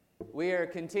We are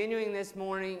continuing this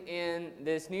morning in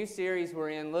this new series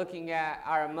we're in, looking at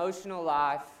our emotional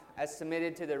life as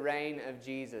submitted to the reign of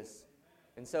Jesus.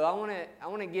 And so I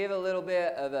want to give a little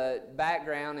bit of a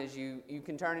background as you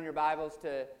can turn in your Bibles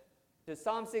to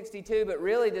Psalm 62, but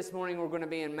really this morning we're going to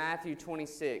be in Matthew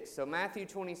 26. So Matthew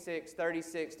 26,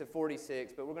 36 to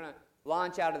 46, but we're going to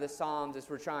launch out of the Psalms as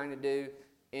we're trying to do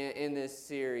in this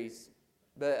series.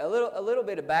 But a little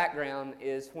bit of background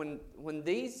is when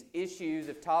these issues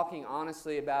of talking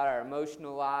honestly about our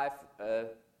emotional life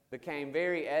became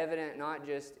very evident, not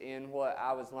just in what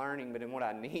I was learning, but in what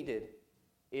I needed,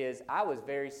 is I was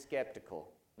very skeptical.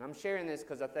 And I'm sharing this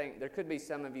because I think there could be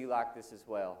some of you like this as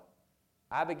well.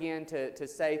 I began to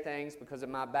say things because of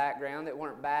my background that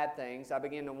weren't bad things. I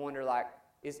began to wonder, like,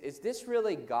 is this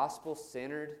really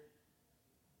gospel-centered?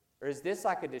 Or is this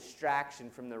like a distraction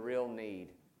from the real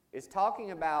need? Is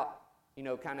talking about,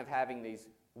 kind of having these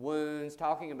wounds,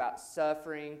 talking about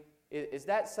suffering, is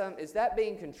that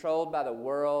being controlled by the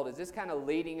world? Is this kind of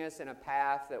leading us in a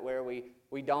path that where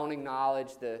we don't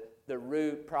acknowledge the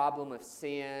root problem of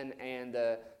sin and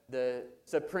the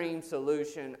supreme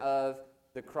solution of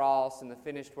the cross and the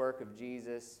finished work of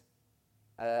Jesus?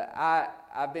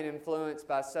 I've been influenced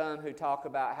by some who talk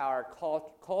about how our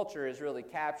culture is really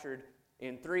captured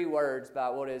in 3 words by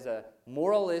what is a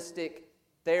moralistic,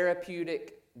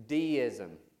 therapeutic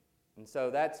deism. And so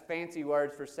that's fancy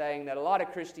words for saying that a lot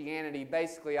of Christianity,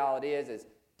 basically all it is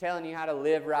telling you how to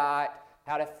live right,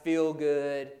 how to feel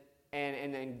good,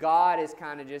 and then God is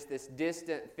kind of just this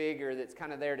distant figure that's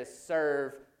kind of there to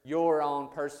serve your own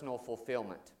personal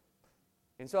fulfillment.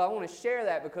 And so I want to share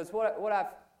that because what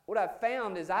I've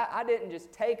found is I didn't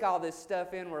just take all this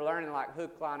stuff in we're learning like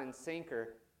hook, line, and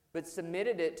sinker, but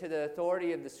submitted it to the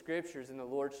authority of the Scriptures and the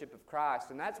Lordship of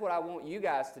Christ. And that's what I want you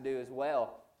guys to do as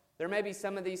well. There may be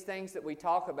some of these things that we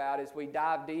talk about as we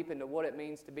dive deep into what it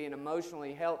means to be an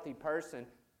emotionally healthy person,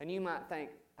 and you might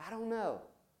think, I don't know.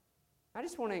 I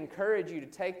just want to encourage you to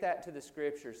take that to the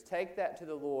Scriptures, take that to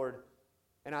the Lord.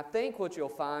 And I think what you'll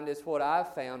find is what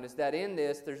I've found is that in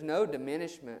this, there's no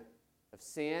diminishment of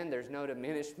sin, there's no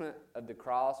diminishment of the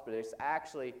cross, but it's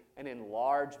actually an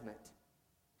enlargement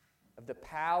of the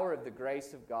power of the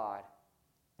grace of God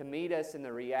to meet us in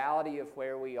the reality of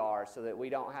where we are so that we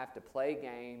don't have to play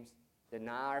games,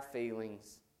 deny our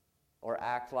feelings, or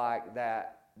act like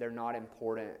that they're not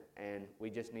important and we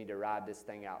just need to ride this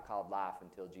thing out called life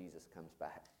until Jesus comes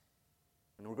back.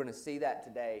 And we're going to see that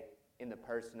today in the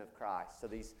person of Christ. So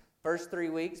these first 3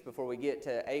 weeks before we get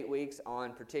to 8 weeks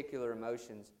on particular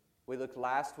emotions, we looked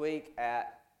last week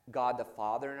at God the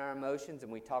Father in our emotions,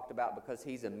 and we talked about because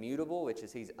He's immutable, which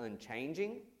is He's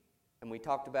unchanging. And we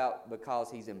talked about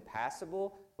because He's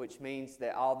impassible, which means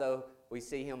that although we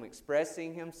see Him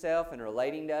expressing Himself and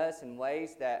relating to us in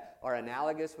ways that are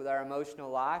analogous with our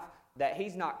emotional life, that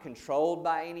He's not controlled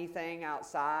by anything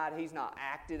outside. He's not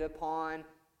acted upon.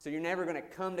 So you're never going to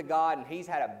come to God and He's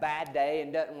had a bad day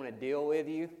and doesn't want to deal with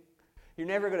you. You're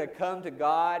never going to come to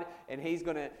God and He's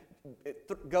going to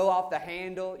go off the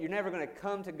handle. You're never going to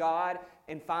come to God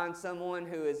and find someone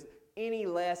who is any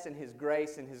less in His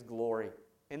grace and His glory.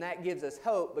 And that gives us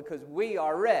hope because we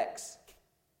are wrecks.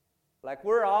 Like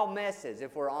we're all messes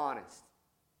if we're honest.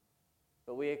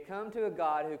 But we have come to a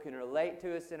God who can relate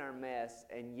to us in our mess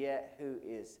and yet who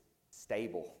is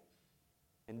stable.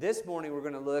 And this morning we're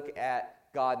going to look at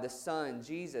God the Son,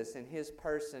 Jesus, and His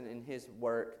person and His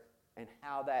work and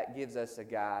how that gives us a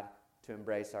guide to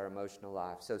embrace our emotional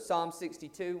life. So Psalm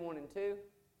 62, 1 and 2.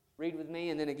 Read with me,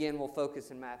 and then again we'll focus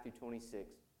in Matthew 26.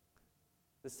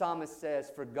 The psalmist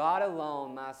says, "For God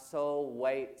alone my soul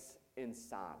waits in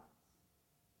silence.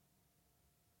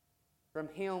 From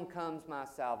Him comes my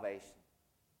salvation.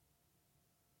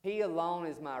 He alone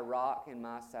is my rock and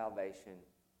my salvation,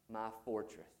 my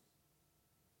fortress.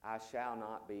 I shall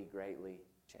not be greatly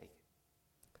shaken."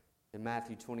 In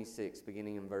Matthew 26,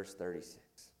 beginning in verse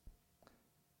 36.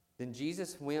 Then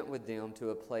Jesus went with them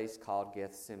to a place called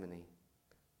Gethsemane.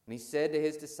 And He said to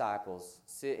His disciples,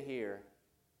 "Sit here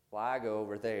while I go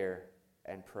over there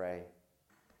and pray."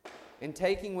 And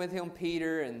taking with Him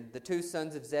Peter and the 2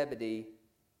 sons of Zebedee,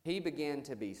 He began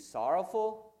to be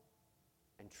sorrowful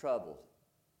and troubled.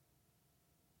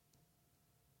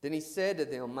 Then He said to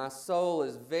them, "My soul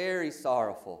is very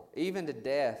sorrowful, even to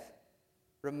death.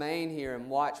 Remain here and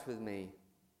watch with me."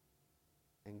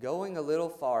 And going a little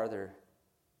farther,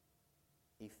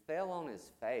 He fell on His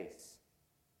face,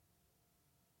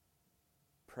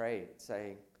 prayed,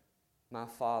 saying, "My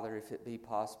Father, if it be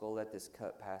possible, let this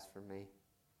cup pass from me.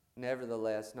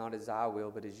 Nevertheless, not as I will,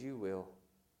 but as You will."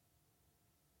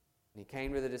 And He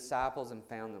came to the disciples and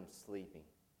found them sleeping.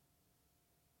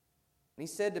 he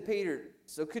said to Peter,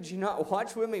 "So could you not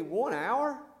watch with me 1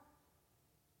 hour?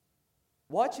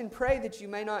 Watch and pray that you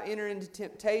may not enter into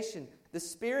temptation. The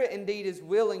spirit indeed is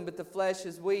willing, but the flesh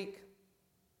is weak."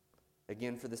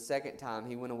 Again, for the second time,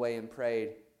 he went away and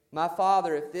prayed, "My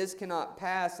Father, if this cannot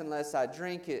pass unless I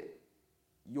drink it,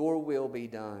 your will be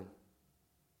done."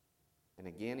 And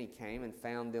again he came and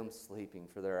found them sleeping,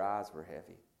 for their eyes were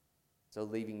heavy. So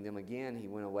leaving them again, he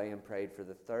went away and prayed for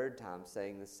the third time,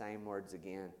 saying the same words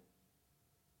again.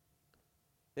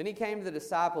 Then he came to the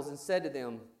disciples and said to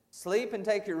them, "Sleep and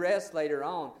take your rest later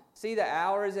on. See, the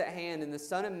hour is at hand, and the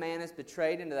Son of Man is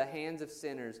betrayed into the hands of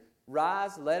sinners.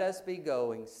 Rise, let us be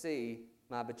going. See,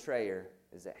 my betrayer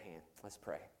is at hand." Let's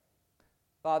pray.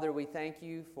 Father, we thank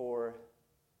you for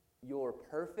your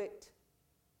perfect,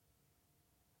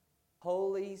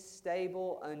 holy,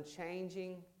 stable,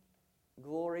 unchanging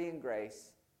glory and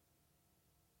grace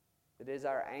that is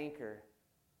our anchor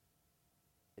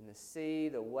in the sea,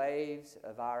 the waves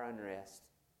of our unrest,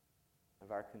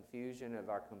 of our confusion, of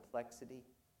our complexity.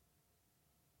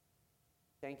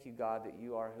 Thank you, God, that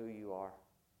you are who you are.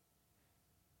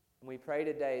 And we pray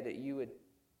today that you would,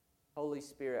 Holy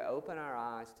Spirit, open our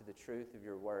eyes to the truth of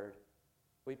your word.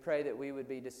 We pray that we would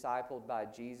be discipled by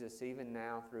Jesus even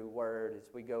now through word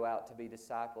as we go out to be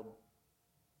discipled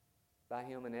by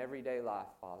him in everyday life,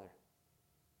 Father.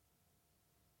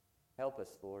 Help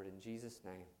us, Lord, in Jesus'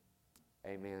 name.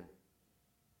 Amen.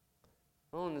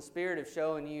 Well, in the spirit of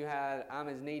showing you how I'm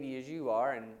as needy as you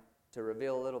are, and to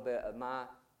reveal a little bit of my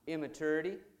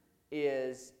immaturity,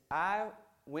 is I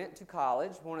went to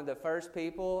college, one of the first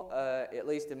people, at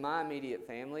least in my immediate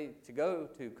family, to go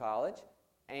to college,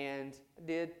 and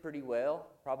did pretty well.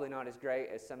 Probably not as great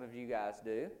as some of you guys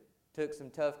do. Took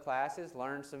some tough classes,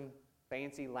 learned some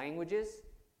fancy languages.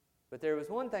 But there was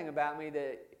one thing about me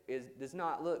that does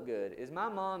not look good, is my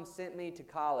mom sent me to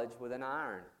college with an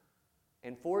iron.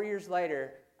 And 4 years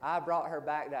later, I brought her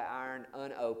back that iron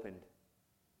unopened.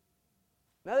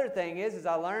 Another thing is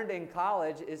I learned in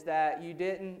college is that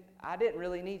I didn't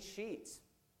really need sheets.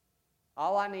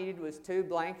 All I needed was 2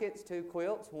 blankets, 2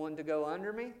 quilts, one to go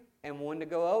under me and one to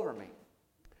go over me.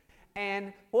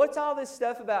 And what's all this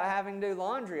stuff about having to do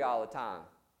laundry all the time,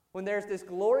 when there's this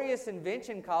glorious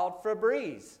invention called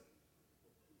Febreze?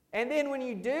 And then when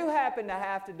you do happen to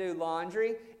have to do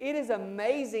laundry, it is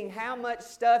amazing how much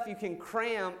stuff you can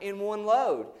cram in one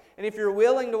load. And if you're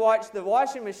willing to watch the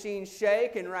washing machine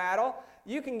shake and rattle,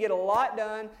 you can get a lot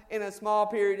done in a small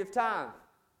period of time.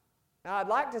 Now, I'd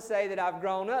like to say that I've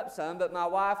grown up some, but my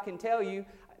wife can tell you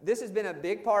this has been a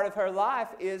big part of her life,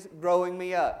 is growing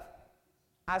me up.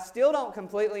 I still don't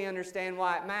completely understand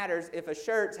why it matters if a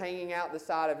shirt's hanging out the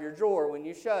side of your drawer when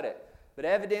you shut it, but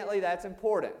evidently that's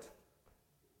important.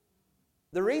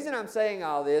 The reason I'm saying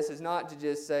all this is not to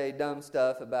just say dumb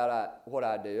stuff about what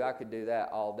I do. I could do that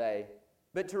all day.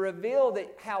 But to reveal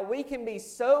that how we can be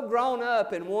so grown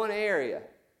up in one area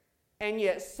and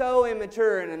yet so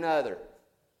immature in another.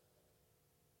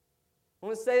 I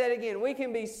want to say that again. We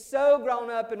can be so grown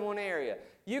up in one area.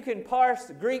 You can parse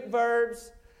Greek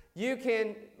verbs. You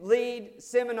can lead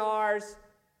seminars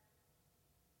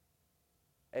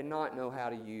and not know how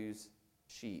to use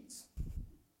sheets.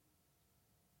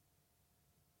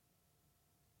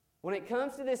 When it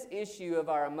comes to this issue of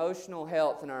our emotional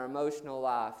health and our emotional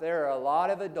life, there are a lot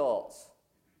of adults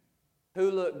who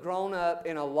look grown up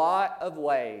in a lot of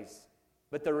ways,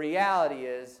 but the reality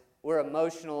is we're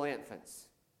emotional infants.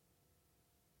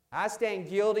 I stand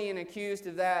guilty and accused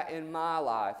of that in my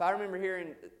life. I remember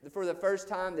hearing for the first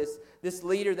time this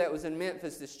leader that was in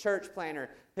Memphis, this church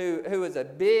planter who was a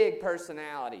big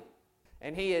personality.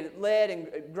 And he had led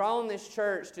and grown this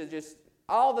church to just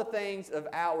all the things of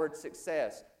outward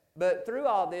success. But through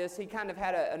all this, he kind of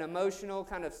had an emotional,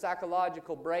 kind of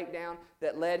psychological breakdown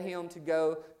that led him to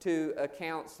go to a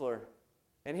counselor.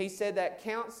 And he said that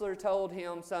counselor told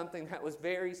him something that was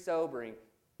very sobering.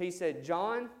 He said,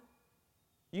 "John,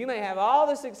 you may have all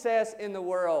the success in the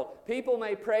world. People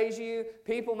may praise you.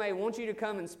 People may want you to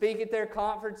come and speak at their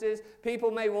conferences.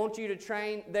 People may want you to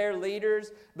train their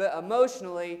leaders. But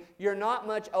emotionally, you're not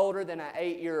much older than an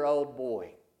 8-year-old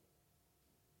boy."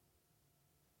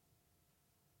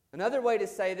 Another way to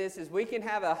say this is we can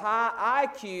have a high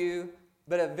IQ,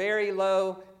 but a very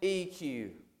low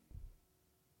EQ.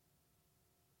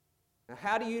 Now,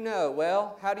 how do you know?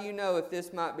 Well, how do you know if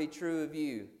this might be true of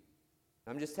you?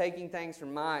 I'm just taking things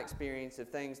from my experience of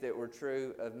things that were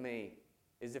true of me.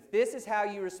 Is if this is how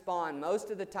you respond most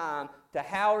of the time to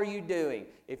how are you doing,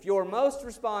 if your most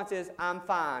response is I'm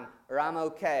fine or I'm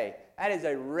okay, that is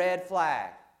a red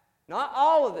flag. Not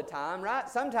all of the time, right?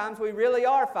 Sometimes we really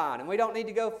are fine and we don't need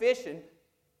to go fishing.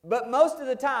 But most of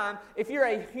the time, if you're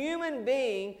a human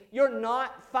being, you're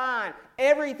not fine.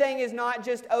 Everything is not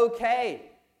just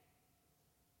okay.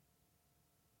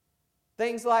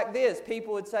 Things like this,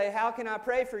 people would say, "How can I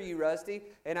pray for you, Rusty?"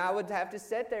 And I would have to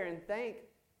sit there and think,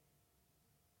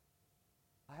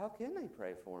 how can they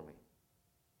pray for me?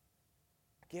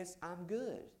 I guess I'm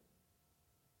good.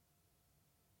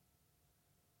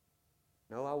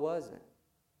 No, I wasn't.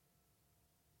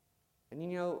 And you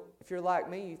know, if you're like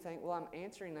me, you think, well, I'm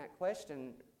answering that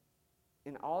question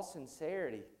in all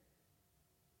sincerity.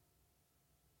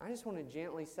 I just want to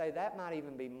gently say that might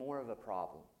even be more of a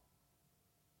problem.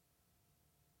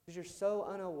 Because you're so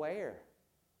unaware.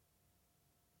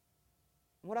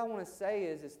 What I want to say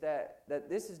is that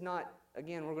this is not,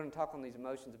 again, we're going to talk on these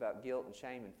emotions about guilt and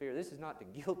shame and fear. This is not to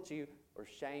guilt you or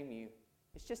shame you.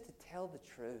 It's just to tell the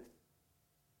truth.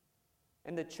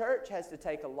 And the church has to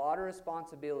take a lot of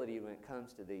responsibility when it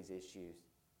comes to these issues.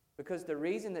 Because the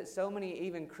reason that so many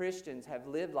even Christians have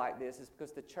lived like this is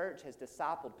because the church has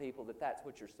discipled people that that's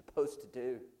what you're supposed to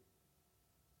do.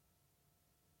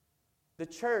 The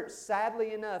church,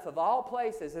 sadly enough, of all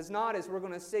places, has not, as we're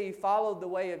going to see, followed the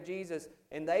way of Jesus.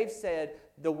 And they've said,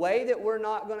 the way that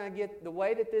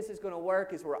this is going to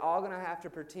work is we're all going to have to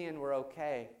pretend we're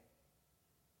okay.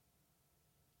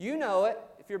 You know it,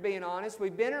 if you're being honest.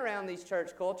 We've been around these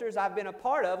church cultures. I've been a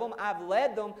part of them. I've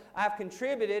led them. I've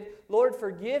contributed. Lord,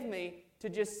 forgive me to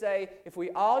just say, if we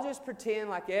all just pretend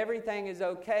like everything is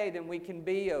okay, then we can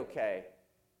be okay.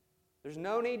 There's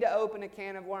no need to open a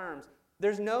can of worms.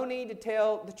 There's no need to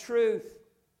tell the truth.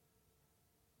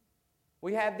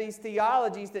 We have these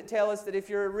theologies that tell us that if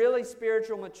you're really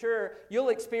spiritual mature, you'll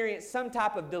experience some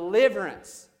type of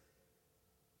deliverance,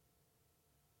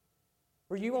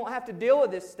 where you won't have to deal with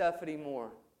this stuff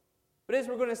anymore. But as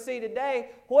we're going to see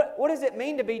today, what does it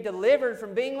mean to be delivered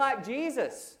from being like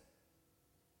Jesus?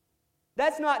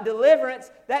 That's not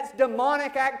deliverance, that's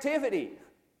demonic activity.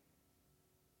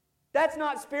 That's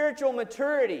not spiritual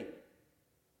maturity.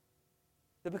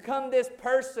 To become this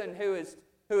person who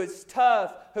is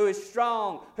tough, who is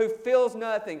strong, who feels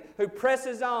nothing, who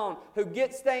presses on, who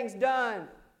gets things done.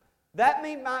 That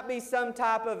might be some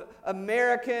type of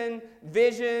American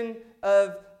vision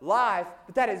of life,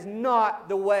 but that is not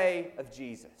the way of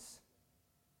Jesus.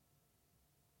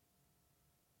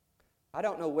 I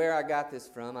don't know where I got this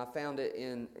from. I found it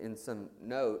in some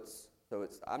notes, so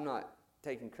I'm not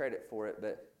taking credit for it,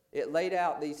 but it laid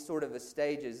out these sort of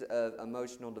stages of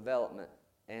emotional development.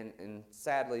 And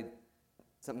sadly,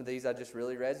 some of these I just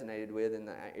really resonated with in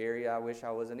the area I wish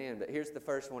I wasn't in. But here's the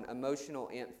first one, emotional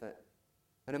infant.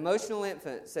 An emotional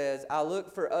infant says, I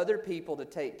look for other people to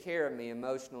take care of me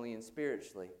emotionally and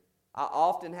spiritually. I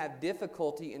often have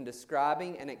difficulty in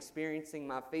describing and experiencing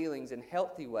my feelings in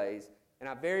healthy ways, and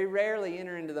I very rarely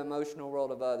enter into the emotional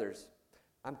world of others.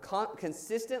 I'm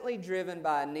consistently driven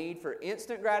by a need for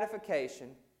instant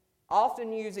gratification,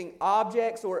 often using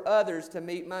objects or others to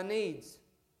meet my needs.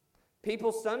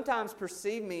 People sometimes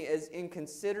perceive me as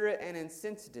inconsiderate and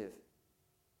insensitive.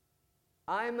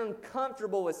 I am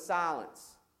uncomfortable with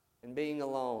silence and being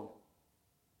alone.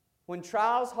 When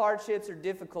trials, hardships, or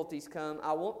difficulties come,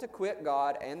 I want to quit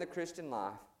God and the Christian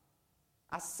life.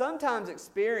 I sometimes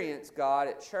experience God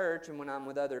at church and when I'm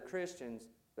with other Christians,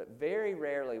 but very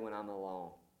rarely when I'm alone,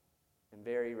 and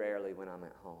very rarely when I'm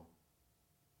at home.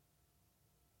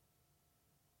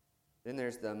 Then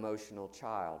there's the emotional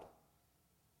child.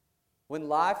 When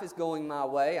life is going my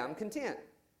way, I'm content.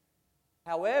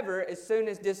 However, as soon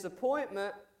as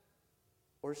disappointment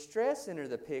or stress enter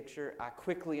the picture, I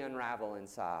quickly unravel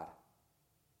inside.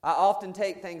 I often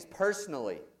take things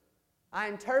personally. I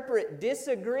interpret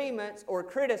disagreements or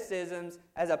criticisms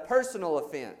as a personal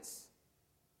offense.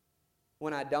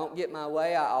 When I don't get my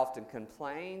way, I often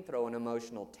complain, throw an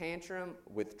emotional tantrum,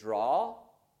 withdraw,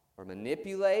 or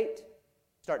manipulate,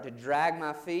 start to drag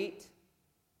my feet,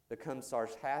 become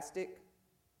sarcastic,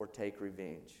 or take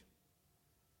revenge.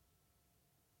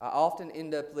 I often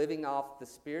end up living off the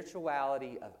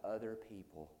spirituality of other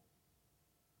people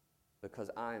because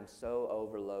I am so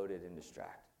overloaded and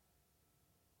distracted.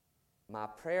 My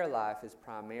prayer life is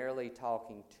primarily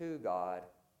talking to God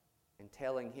and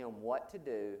telling Him what to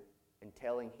do and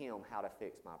telling Him how to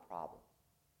fix my problem.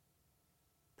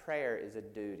 Prayer is a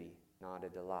duty, not a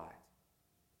delight.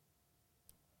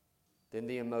 Then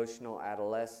the emotional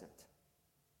adolescent.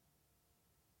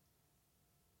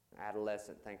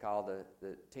 Adolescent, think all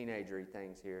the teenagery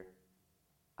things here.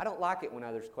 I don't like it when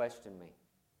others question me.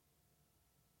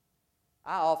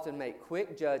 I often make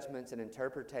quick judgments and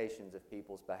interpretations of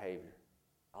people's behavior.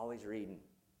 Always reading.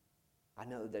 I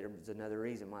know there's another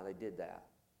reason why they did that.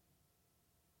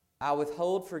 I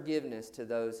withhold forgiveness to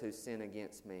those who sin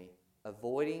against me,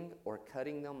 avoiding or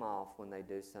cutting them off when they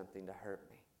do something to hurt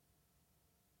me.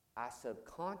 I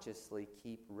subconsciously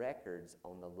keep records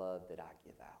on the love that I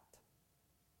give out.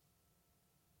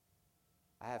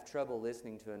 I have trouble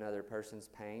listening to another person's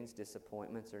pains,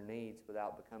 disappointments, or needs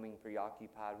without becoming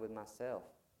preoccupied with myself.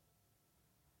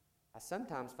 I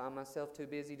sometimes find myself too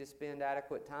busy to spend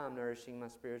adequate time nourishing my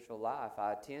spiritual life.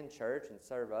 I attend church and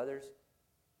serve others,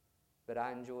 but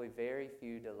I enjoy very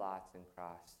few delights in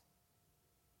Christ.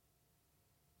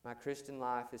 My Christian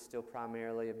life is still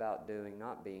primarily about doing,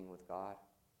 not being with God.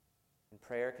 And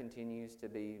prayer continues to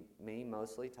be me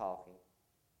mostly talking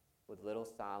with little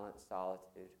silent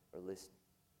solitude or listening.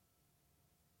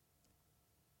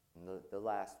 And the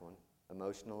last one,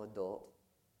 emotional adult,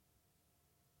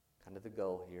 kind of the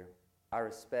goal here. I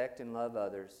respect and love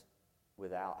others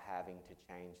without having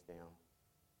to change them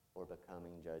or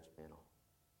becoming judgmental.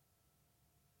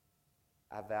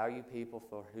 I value people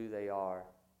for who they are,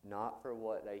 not for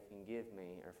what they can give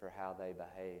me or for how they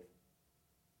behave.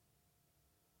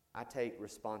 I take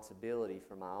responsibility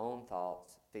for my own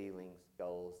thoughts, feelings,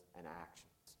 goals, and actions.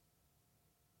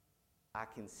 I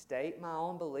can state my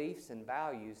own beliefs and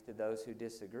values to those who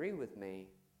disagree with me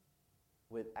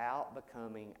without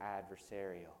becoming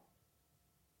adversarial.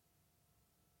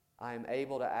 I am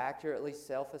able to accurately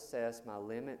self-assess my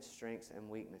limits, strengths, and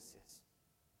weaknesses.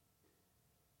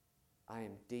 I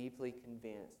am deeply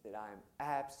convinced that I am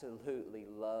absolutely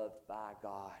loved by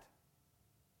God.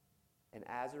 And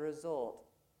as a result,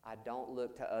 I don't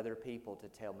look to other people to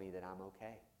tell me that I'm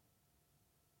okay.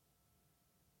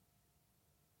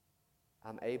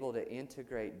 I'm able to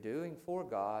integrate doing for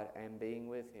God and being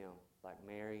with Him, like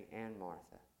Mary and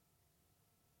Martha.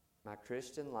 My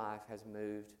Christian life has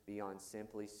moved beyond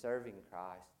simply serving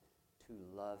Christ to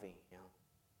loving Him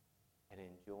and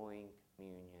enjoying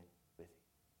communion with Him.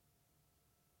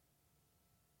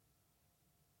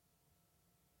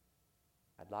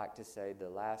 I'd like to say the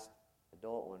last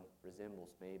adult one resembles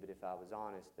me, but if I was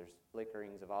honest, there's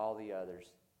flickerings of all the others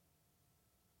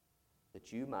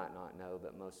that you might not know,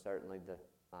 but most certainly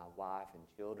my wife and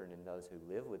children and those who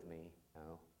live with me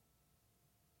know.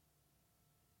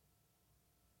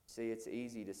 See, it's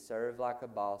easy to serve like a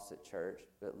boss at church,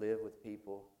 but live with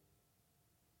people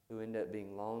who end up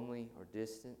being lonely or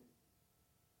distant,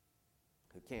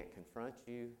 who can't confront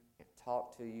you, can't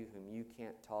talk to you, whom you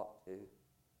can't talk to.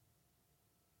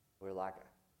 We're like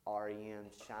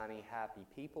REM's shiny, happy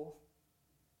people.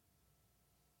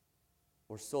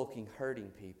 We're sulking, hurting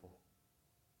people.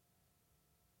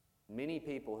 Many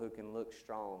people who can look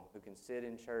strong, who can sit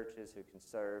in churches, who can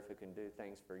serve, who can do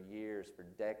things for years, for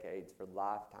decades, for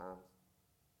lifetimes,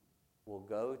 will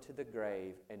go to the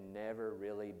grave and never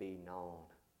really be known.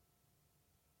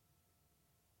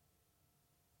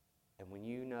 And when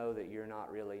you know that you're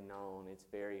not really known, it's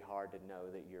very hard to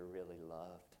know that you're really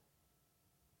loved.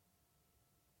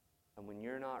 And when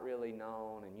you're not really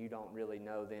known and you don't really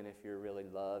know then if you're really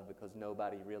loved because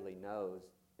nobody really knows,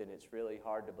 then it's really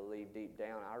hard to believe deep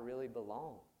down, I really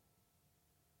belong.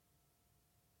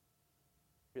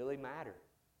 Really matter.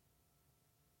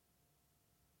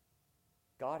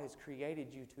 God has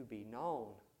created you to be known,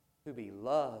 to be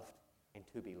loved, and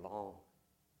to belong.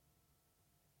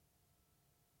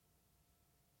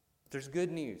 There's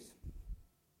good news.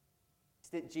 It's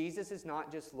that Jesus is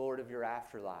not just Lord of your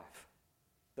afterlife.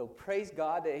 Though praise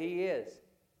God that He is.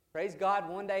 Praise God,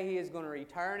 one day He is going to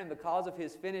return, and because of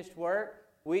His finished work,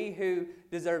 we who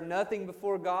deserve nothing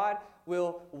before God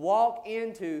will walk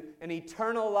into an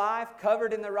eternal life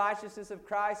covered in the righteousness of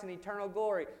Christ and eternal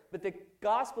glory. But the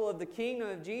gospel of the kingdom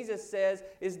of Jesus says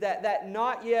is that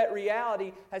not yet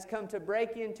reality has come to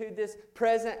break into this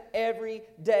present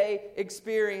everyday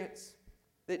experience.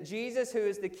 That Jesus, who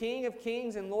is the King of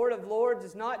kings and Lord of lords,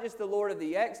 is not just the Lord of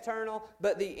the external,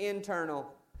 but the internal.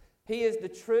 He is the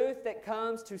truth that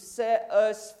comes to set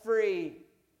us free.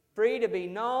 Free to be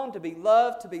known, to be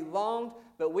loved, to be longed.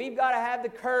 But we've got to have the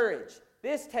courage.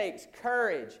 This takes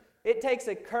courage. It takes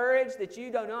a courage that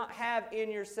you do not have in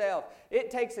yourself.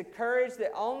 It takes a courage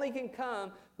that only can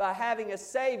come by having a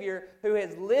Savior who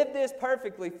has lived this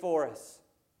perfectly for us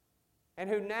and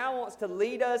who now wants to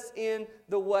lead us in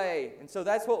the way. And so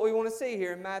that's what we want to see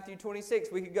here in Matthew 26.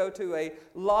 We could go to a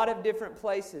lot of different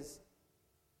places.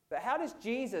 But how does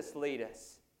Jesus lead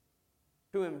us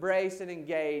to embrace and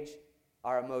engage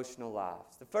our emotional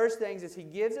lives? The first thing is He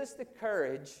gives us the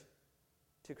courage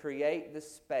to create the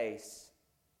space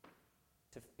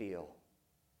to feel.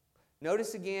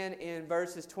 Notice again in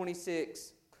verses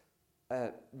 26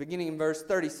 beginning in verse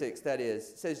 36, that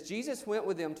is. It says, Jesus went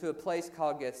with them to a place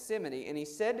called Gethsemane, and he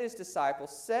said to his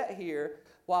disciples, "Sit here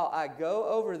while I go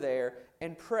over there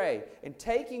and pray." And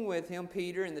taking with him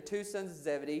Peter and the two sons of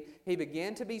Zebedee, he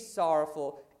began to be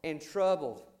sorrowful and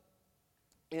troubled.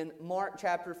 In Mark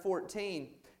chapter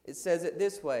 14, it says it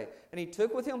this way, "And he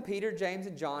took with him Peter, James,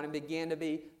 and John, and began to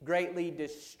be greatly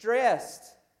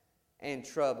distressed and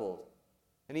troubled.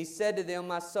 And he said to them,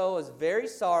 'My soul is very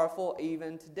sorrowful,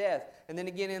 even to death.'" And then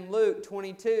again in Luke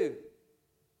 22,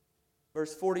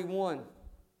 verse 41,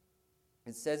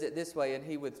 it says it this way, "And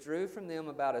he withdrew from them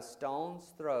about a stone's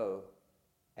throw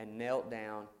and knelt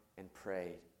down and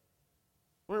prayed."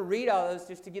 I want to read all those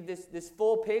just to give this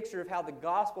full picture of how the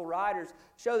gospel writers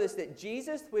show this, that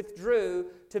Jesus withdrew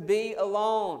to be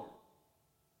alone.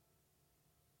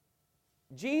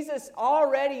 Jesus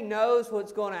already knows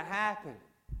what's going to happen.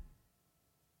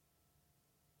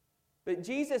 But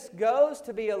Jesus goes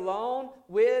to be alone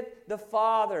with the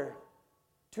Father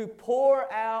to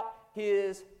pour out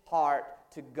his heart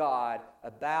to God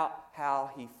about how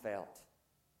he felt.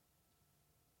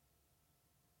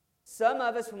 Some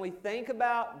of us, when we think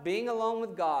about being alone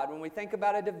with God, when we think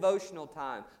about a devotional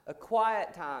time, a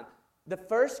quiet time,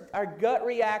 our gut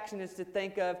reaction is to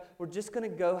think of, we're just going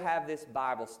to go have this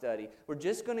Bible study. We're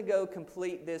just going to go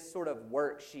complete this sort of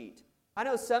worksheet. I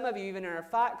know some of you, even in our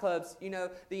fight clubs,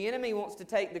 the enemy wants to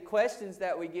take the questions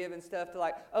that we give and stuff to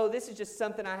like, oh, this is just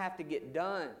something I have to get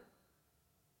done.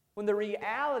 When the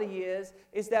reality is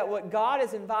that what God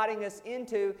is inviting us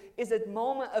into is a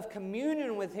moment of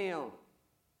communion with him.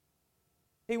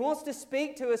 He wants to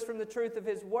speak to us from the truth of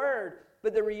his word,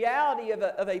 but the reality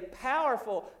of a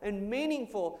powerful and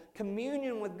meaningful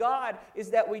communion with God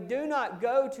is that we do not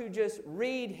go to just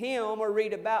read him or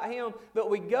read about him, but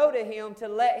we go to him to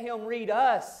let him read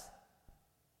us.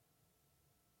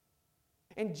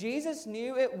 And Jesus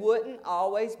knew it wouldn't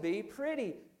always be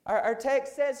pretty. Our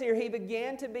text says here, he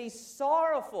began to be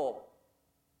sorrowful,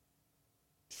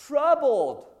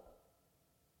 troubled.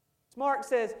 As Mark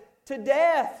says, to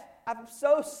death. I'm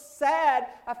so sad,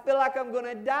 I feel like I'm going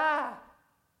to die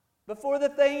before the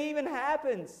thing even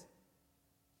happens.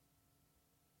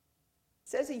 It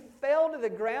says he fell to the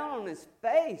ground on his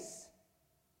face.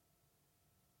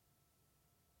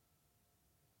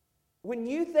 When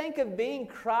you think of being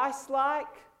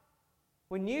Christ-like,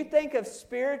 when you think of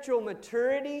spiritual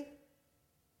maturity,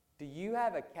 do you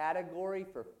have a category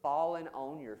for falling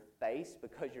on your face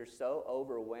because you're so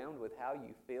overwhelmed with how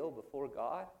you feel before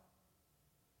God?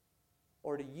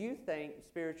 Or do you think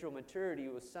spiritual maturity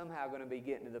was somehow going to be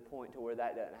getting to the point to where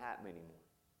that doesn't happen anymore?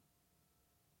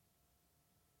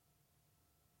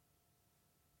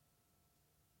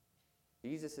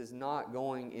 Jesus is not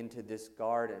going into this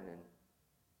garden and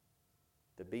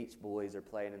the Beach Boys are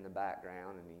playing in the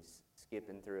background and he's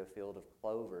skipping through a field of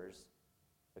clovers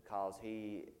because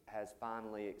he has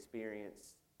finally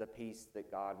experienced the peace that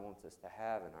God wants us to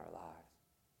have in our lives.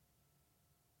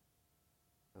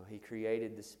 No, he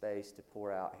created the space to pour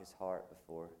out his heart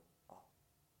before. Oh,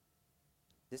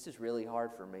 this is really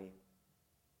hard for me.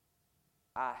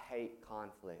 I hate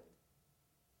conflict.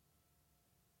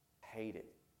 Hate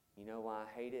it. You know why I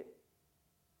hate it?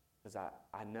 Because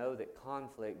I know that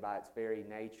conflict by its very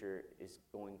nature is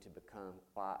going to become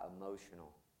quite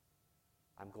emotional.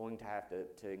 I'm going to have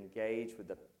to engage with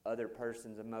the other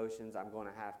person's emotions. I'm going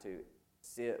to have to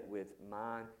sit with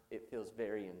mine. It feels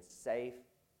very unsafe.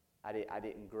 I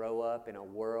didn't grow up in a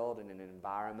world and an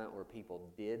environment where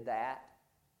people did that.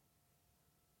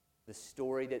 The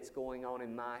story that's going on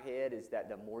in my head is that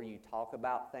the more you talk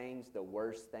about things, the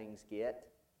worse things get.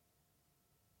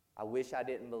 I wish I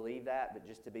didn't believe that, but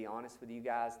just to be honest with you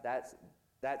guys, that's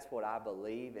what I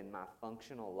believe in my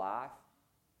functional life.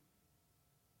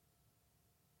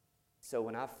 So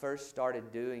when I first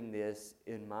started doing this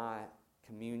in my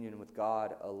communion with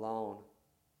God alone,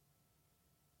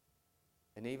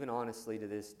 and even honestly to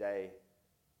this day,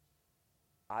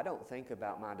 I don't think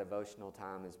about my devotional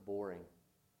time as boring.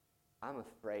 I'm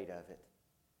afraid of it.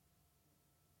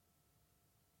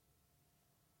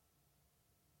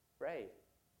 Afraid.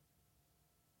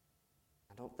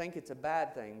 I don't think it's a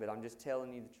bad thing, but I'm just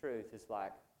telling you the truth. It's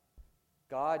like,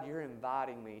 God, you're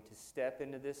inviting me to step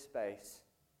into this space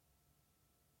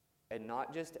and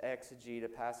not just exegete a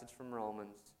passage from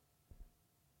Romans,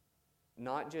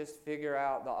 not just figure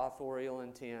out the authorial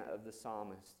intent of the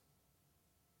psalmist,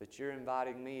 but you're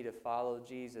inviting me to follow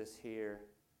Jesus here.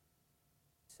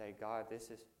 Say, God,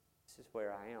 this is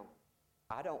where I am.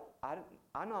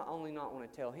 I not only not want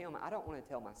to tell him, I don't want to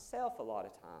tell myself a lot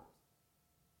of times.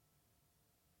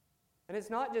 And it's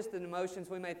not just the emotions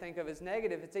we may think of as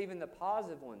negative, it's even the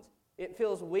positive ones. It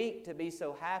feels weak to be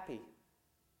so happy.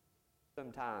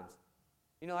 sometimes.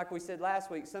 Like we said last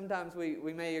week, sometimes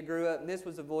we may have grew up, and this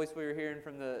was the voice we were hearing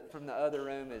from the other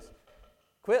room, is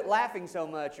quit laughing so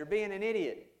much, you're being an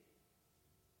idiot.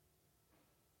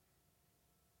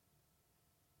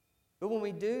 But when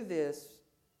we do this,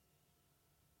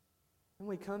 when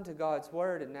we come to God's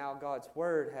Word, and now God's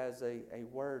Word has a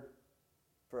word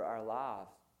for our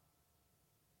lives.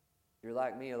 If you're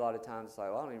like me, a lot of times it's like,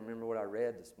 well, I don't even remember what I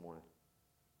read this morning.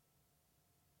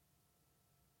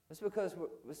 It's because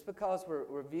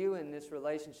we're viewing this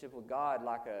relationship with God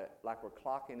like we're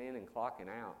clocking in and clocking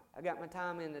out. I got my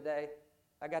time in today.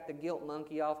 I got the guilt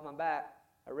monkey off my back.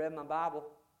 I read my Bible,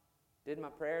 did my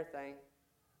prayer thing.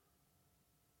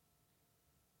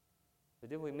 But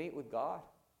did we meet with God?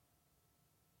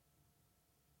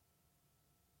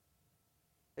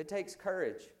 It takes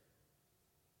courage.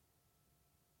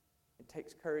 It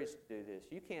takes courage to do this.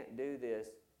 You can't do this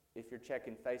if you're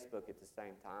checking Facebook at the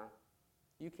same time.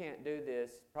 You can't do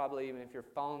this probably even if your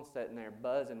phone's sitting there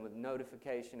buzzing with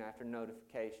notification after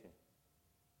notification.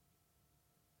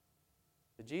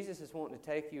 But Jesus is wanting to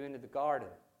take you into the garden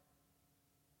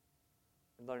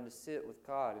and learn to sit with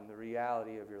God in the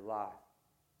reality of your life.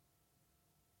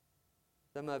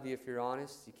 Some of you, if you're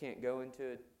honest, you can't go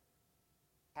into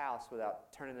a house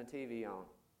without turning the TV on.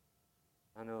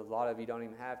 I know a lot of you don't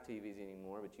even have TVs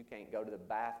anymore, but you can't go to the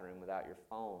bathroom without your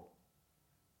phone.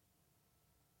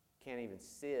 Can't even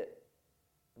sit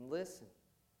and listen.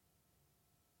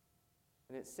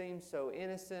 And it seems so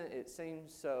innocent, it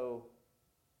seems so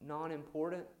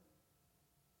non-important,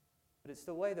 but it's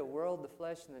the way the world, the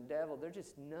flesh, and the devil, they're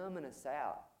just numbing us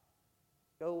out.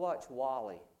 Go watch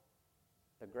WALL-E,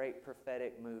 the great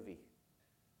prophetic movie,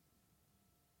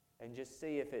 and just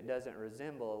see if it doesn't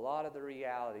resemble a lot of the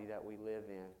reality that we live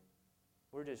in.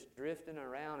 We're just drifting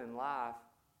around in life,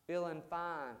 feeling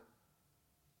fine.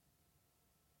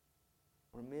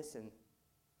 We're missing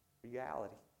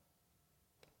reality.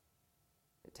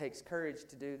 It takes courage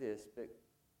to do this, but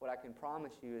what I can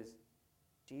promise you is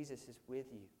Jesus is with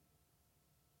you.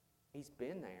 He's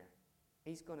been there.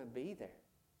 He's going to be there.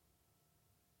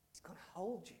 He's going to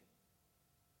hold you.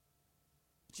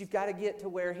 But you've got to get to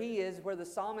where He is, where the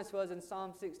psalmist was in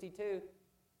Psalm 62.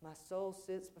 My soul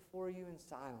sits before you in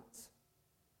silence.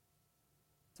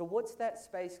 So what's that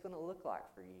space going to look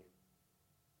like for you?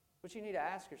 But you need to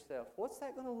ask yourself, what's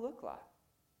that going to look like?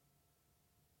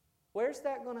 Where's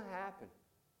that going to happen?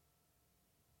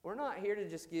 We're not here to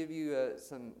just give you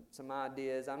some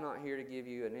ideas. I'm not here to give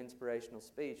you an inspirational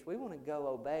speech. We want to go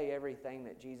obey everything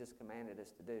that Jesus commanded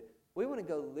us to do. We want to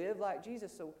go live like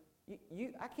Jesus. So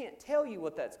I can't tell you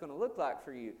what that's going to look like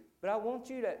for you, but I want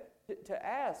you to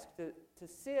ask, to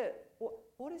sit.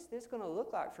 What is this going to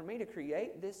look like for me to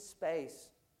create this space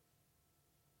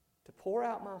to pour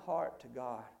out my heart to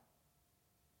God?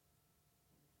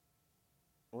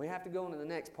 We have to go into the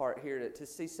next part here to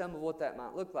see some of what that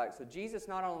might look like. So Jesus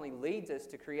not only leads us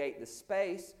to create the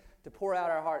space to pour out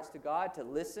our hearts to God, to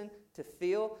listen, to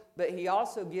feel, but He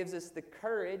also gives us the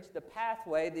courage, the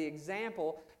pathway, the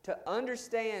example to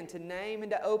understand, to name,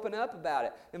 and to open up about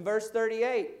it. In verse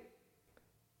 38,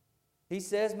 He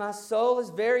says, my soul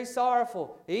is very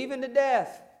sorrowful, even to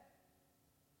death.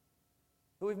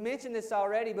 We've mentioned this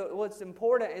already, but what's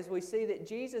important is we see that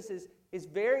Jesus is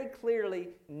very clearly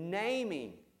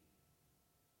naming,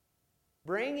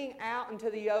 bringing out into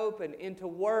the open, into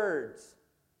words.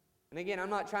 And again, I'm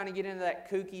not trying to get into that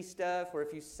kooky stuff where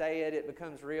if you say it, it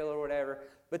becomes real or whatever.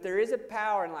 But there is a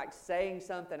power in like saying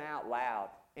something out loud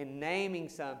and naming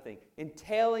something and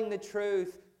telling the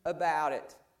truth about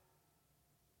it.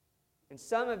 And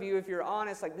some of you, if you're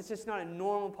honest, like this is just not a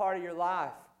normal part of your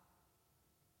life.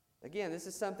 Again, this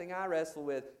is something I wrestle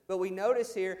with. But we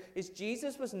notice here is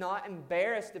Jesus was not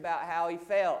embarrassed about how He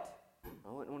felt.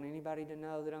 I wouldn't want anybody to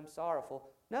know that I'm sorrowful.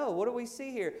 No, what do we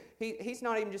see here? He's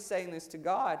not even just saying this to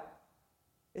God.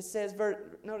 It says,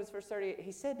 notice verse 38,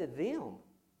 He said to them.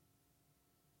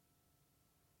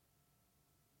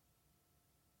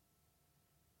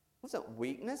 It wasn't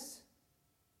weakness.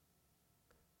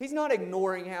 He's not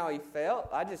ignoring how He felt.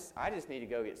 I just need to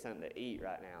go get something to eat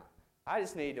right now. I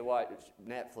just need to watch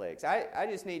Netflix. I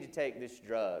just need to take this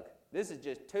drug. This is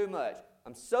just too much.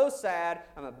 I'm so sad.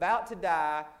 I'm about to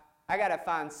die. I got to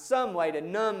find some way to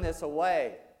numb this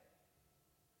away.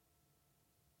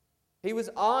 He was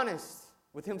honest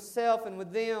with Himself and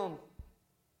with them.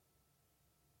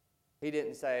 He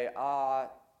didn't say,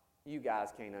 you guys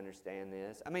can't understand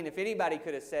this. I mean, if anybody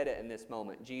could have said it in this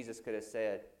moment, Jesus could have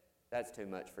said, that's too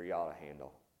much for y'all to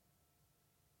handle.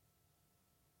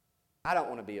 I don't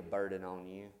want to be a burden on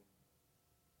you.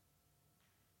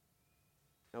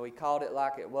 No, He called it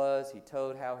like it was. He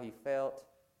told how He felt.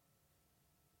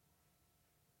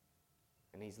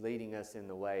 and He's leading us in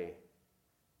the way.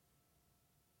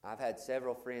 I've had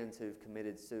several friends who've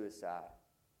committed suicide.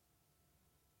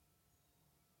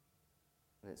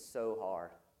 And it's so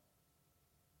hard.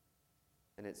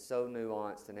 And it's so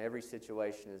nuanced, and every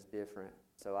situation is different.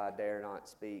 So I dare not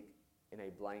speak in a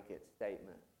blanket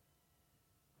statement.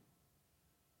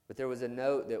 But there was a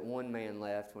note that one man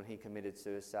left when he committed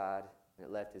suicide, and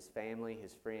it left his family,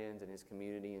 his friends, and his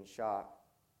community in shock.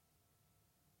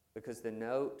 Because the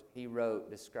note he wrote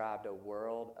described a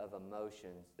world of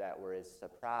emotions that were as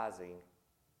surprising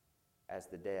as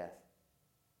the death.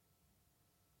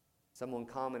 Someone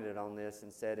commented on this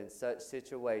and said, in such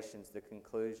situations, the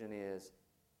conclusion is,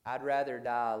 I'd rather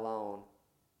die alone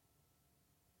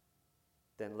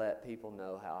than let people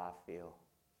know how I feel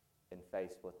and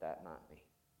face what that might be.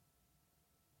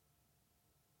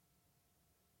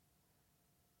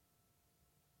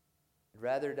 I'd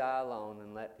rather die alone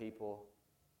than let people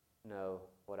know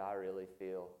what I really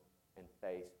feel and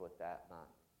face what that might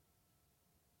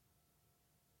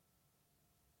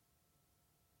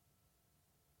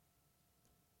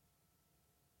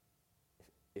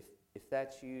be. If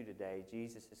that's you today,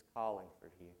 Jesus is calling for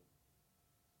you.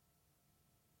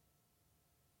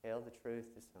 Tell the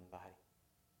truth to somebody.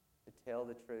 To tell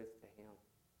the truth to Him.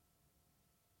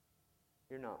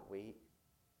 You're not weak.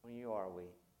 Well, you are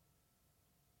weak.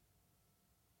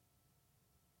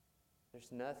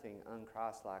 There's nothing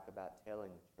un-Christ-like about telling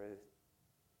the truth.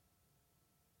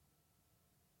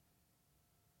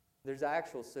 There's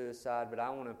actual suicide, but I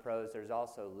want to pose there's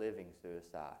also living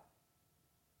suicide.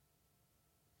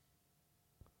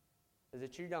 Is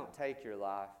that you don't take your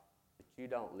life, that you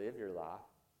don't live your life,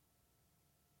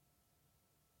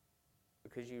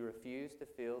 because you refuse to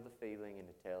feel the feeling and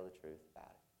to tell the truth about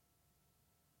it.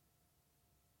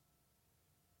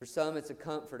 For some, it's a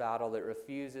comfort idol that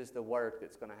refuses the work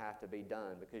that's going to have to be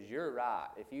done. Because you're right.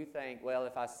 If you think, well,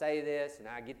 if I say this and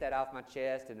I get that off my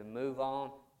chest and then move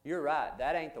on, you're right.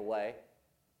 That ain't the way.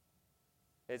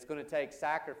 It's going to take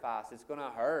sacrifice. It's going to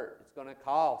hurt. It's going to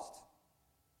cost.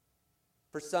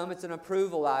 For some, it's an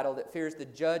approval idol that fears the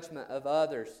judgment of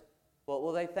others. What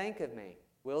will they think of me?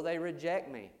 Will they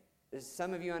reject me?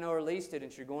 Some of you I know are lead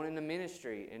students. You're going into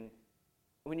ministry, and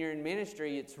when you're in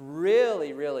ministry, it's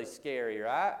really, really scary,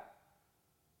 right?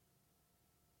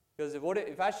 Because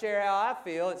if I share how I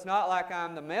feel, it's not like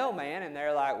I'm the mailman and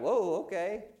they're like, whoa,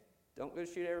 okay, don't go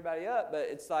shoot everybody up. But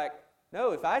it's like,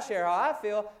 no, if I share how I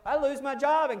feel, I lose my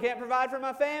job and can't provide for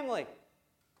my family.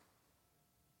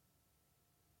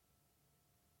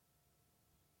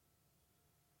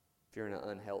 If you're in an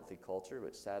unhealthy culture,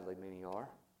 which sadly many are,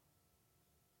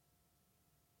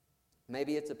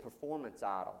 maybe it's a performance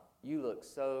idol. You look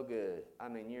so good. I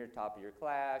mean, you're top of your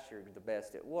class. You're the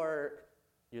best at work.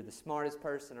 You're the smartest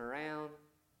person around.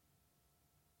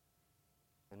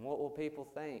 And what will people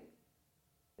think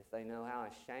if they know how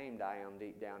ashamed I am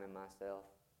deep down in myself?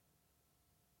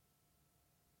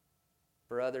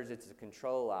 For others, it's a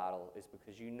control idol. It's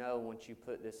because you know once you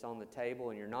put this on the table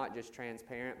and you're not just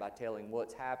transparent by telling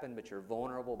what's happened, but you're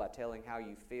vulnerable by telling how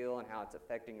you feel and how it's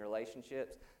affecting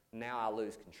relationships, now I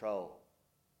lose control.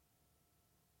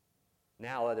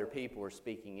 Now other people are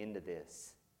speaking into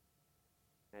this.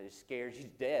 And it just scares you to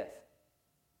death.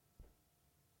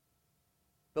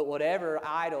 But whatever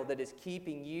idol that is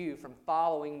keeping you from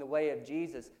following the way of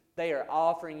Jesus, they are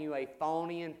offering you a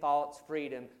phony and false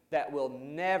freedom that will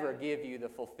never give you the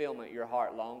fulfillment your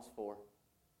heart longs for.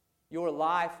 Your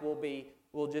life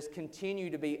will just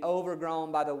continue to be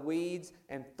overgrown by the weeds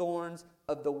and thorns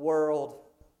of the world.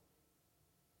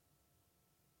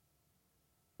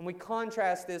 And we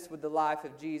contrast this with the life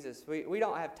of Jesus. We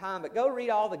don't have time, but go read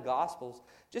all the Gospels.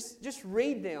 Just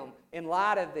read them in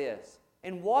light of this.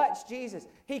 And watch Jesus.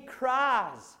 He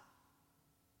cries.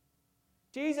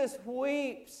 Jesus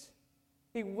weeps.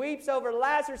 He weeps over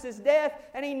Lazarus' death,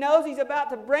 and he knows he's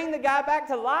about to bring the guy back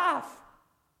to life.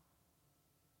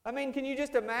 I mean, can you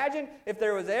just imagine if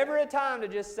there was ever a time to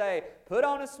just say, put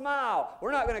on a smile.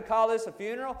 We're not going to call this a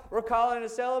funeral. We're calling it a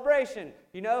celebration.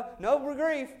 You know, no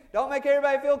grief. Don't make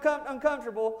everybody feel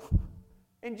uncomfortable.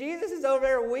 And Jesus is over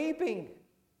there weeping.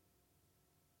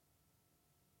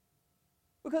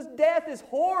 Because death is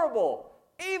horrible,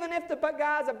 even if the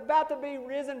guy's about to be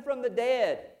risen from the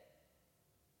dead.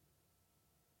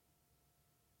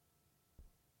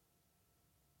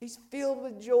 He's filled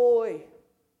with joy.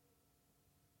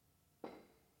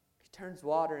 Turns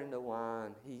water into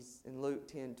wine. He's in Luke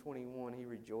 10:21, he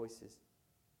rejoices.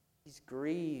 He's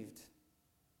grieved.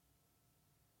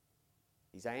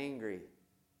 He's angry.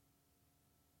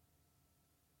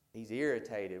 He's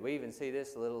irritated. We even see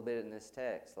this a little bit in this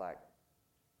text. Like,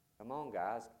 Come on,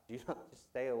 guys. Do you not just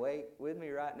stay awake with me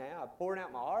right now? I'm pouring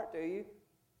out my heart to you.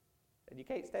 And you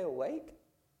can't stay awake?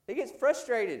 He gets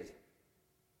frustrated.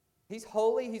 He's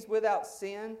holy. He's without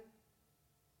sin.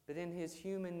 But in his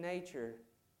human nature,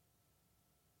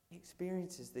 he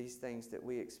experiences these things that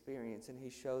we experience, and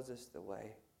he shows us the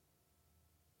way.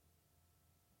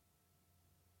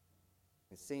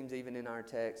 It seems even in our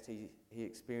text, he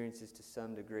experiences to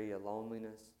some degree a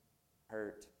loneliness,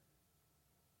 hurt.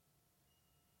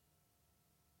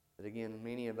 But again,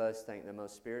 many of us think the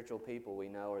most spiritual people we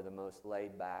know are the most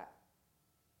laid back,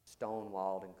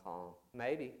 stone-walled and calm.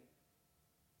 Maybe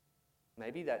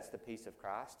that's the peace of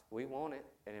Christ. We want it,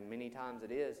 and many times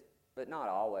it is, but not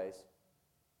always.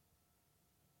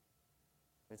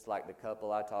 It's like the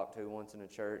couple I talked to once in a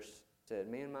church said,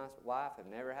 me and my wife have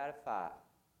never had a fight.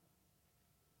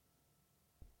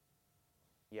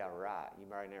 Yeah, right. You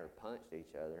probably never punched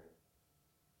each other.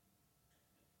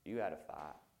 You had a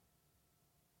fight.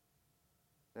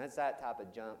 And that's that type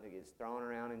of junk that gets thrown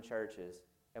around in churches,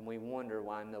 and we wonder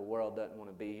why the world doesn't want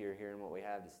to be here hearing what we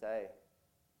have to say.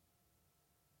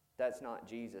 That's not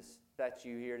Jesus. If that's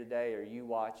you here today, or you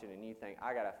watching, and you think,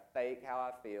 I got to fake how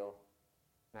I feel,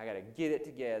 and I got to get it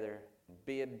together, and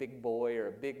be a big boy or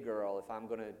a big girl if I'm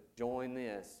going to join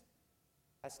this.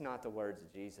 That's not the words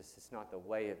of Jesus. It's not the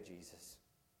way of Jesus.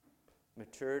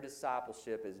 Mature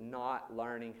discipleship is not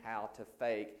learning how to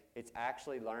fake. It's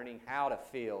actually learning how to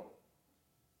feel.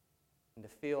 And to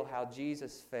feel how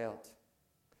Jesus felt.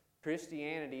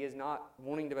 Christianity is not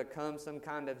wanting to become some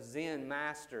kind of Zen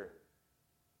master.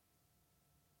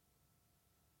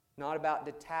 It's not about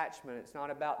detachment. It's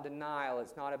not about denial.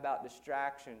 It's not about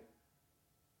distraction.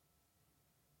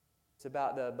 It's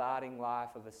about the abiding life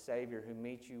of a Savior who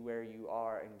meets you where you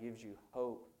are and gives you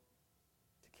hope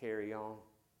to carry on.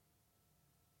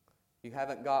 If you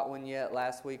haven't got one yet,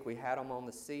 last week we had them on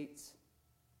the seats,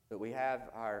 but we have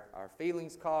our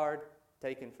feelings card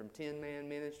taken from Tin Man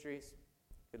Ministries.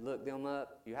 You could look them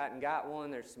up. If you hadn't got one,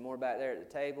 there's some more back there at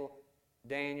the table.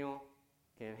 Daniel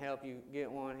can help you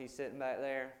get one. He's sitting back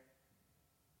there.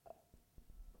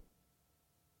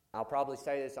 I'll probably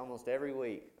say this almost every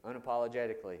week,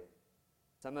 unapologetically.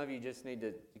 Some of you just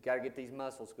you got to get these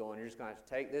muscles going. You're just going to have to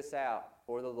take this out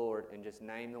for the Lord and just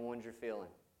name the ones you're feeling.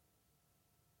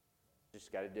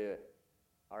 Just got to do it.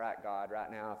 All right, God, right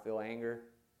now I feel anger,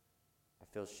 I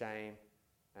feel shame,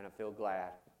 and I feel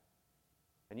glad.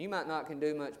 And you might not can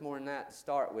do much more than that to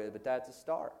start with, but that's a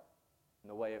start in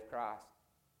the way of Christ.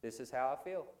 This is how I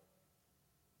feel.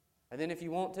 And then if you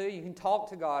want to, you can talk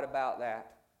to God about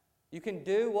that. You can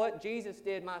do what Jesus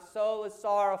did. My soul is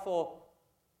sorrowful.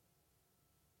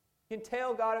 You can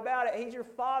tell God about it. He's your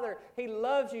Father. He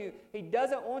loves you. He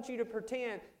doesn't want you to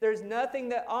pretend. There's nothing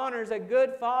that honors a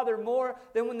good father more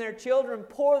than when their children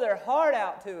pour their heart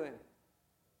out to him.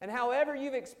 And however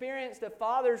you've experienced a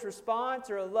father's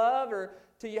response or a love or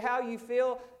to you, how you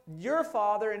feel, your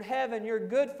Father in heaven, your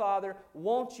good Father,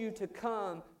 wants you to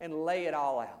come and lay it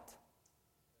all out.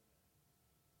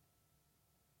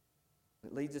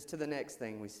 It leads us to the next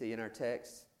thing we see in our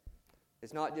text.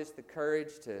 It's not just the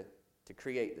courage to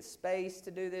create the space to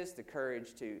do this, the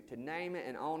courage to name it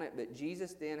and own it, but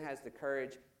Jesus then has the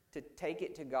courage to take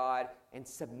it to God and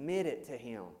submit it to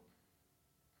Him.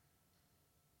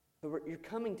 So you're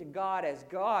coming to God as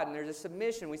God, and there's a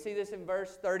submission. We see this in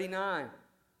verse 39. It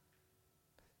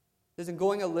says, and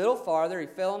going a little farther, he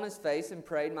fell on his face and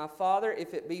prayed, my Father,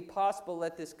 if it be possible,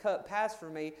 let this cup pass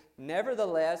from me.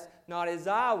 Nevertheless, not as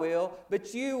I will,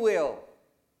 but you will.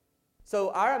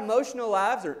 So our emotional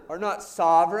lives are not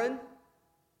sovereign.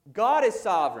 God is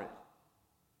sovereign.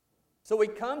 So we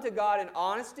come to God in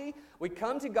honesty. We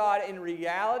come to God in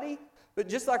reality. But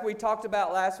just like we talked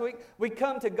about last week, we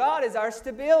come to God as our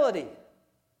stability.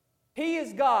 He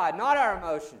is God, not our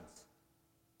emotions.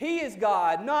 He is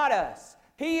God, not us.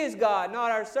 He is God, not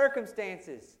our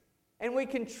circumstances. And we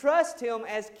can trust Him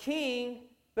as King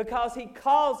because He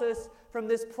calls us from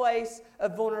this place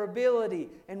of vulnerability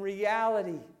and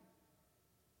reality.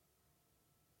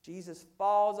 Jesus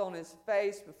falls on His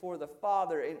face before the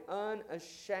Father in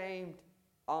unashamed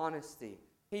honesty.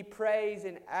 He prays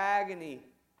in agony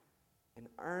and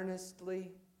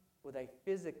earnestly with a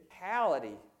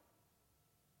physicality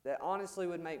that honestly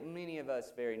would make many of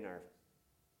us very nervous.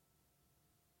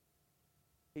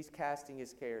 He's casting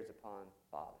His cares upon the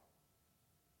Father.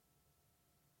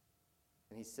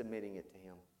 And He's submitting it to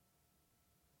Him.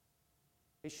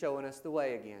 He's showing us the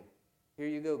way again. Here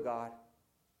you go, God.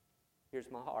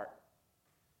 Here's my heart.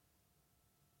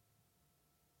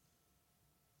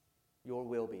 Your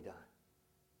will be done.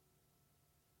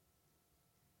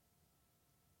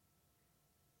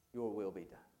 Your will be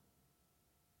done.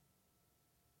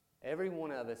 Every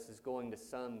one of us is going to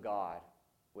some God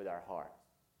with our hearts.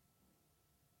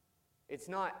 It's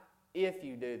not if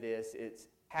you do this, it's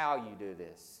how you do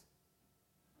this.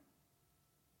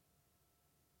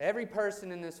 Every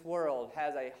person in this world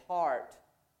has a heart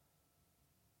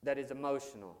that is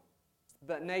emotional.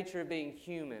 But nature of being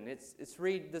human. It's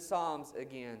read the Psalms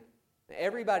again.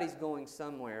 Everybody's going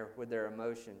somewhere with their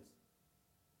emotions.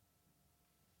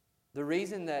 The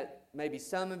reason that maybe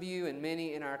some of you and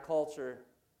many in our culture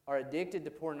are addicted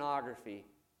to pornography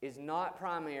is not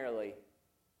primarily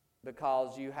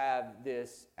because you have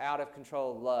this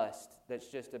out-of-control lust that's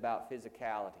just about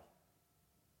physicality.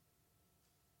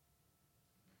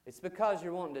 It's because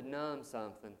you're wanting to numb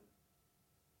something.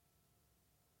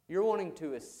 You're wanting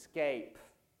to escape.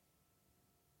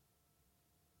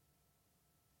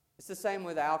 It's the same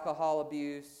with alcohol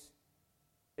abuse.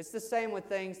 It's the same with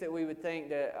things that we would think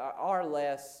that are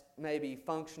less maybe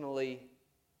functionally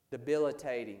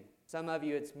debilitating. Some of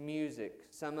you it's music.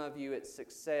 Some of you it's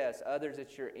success. Others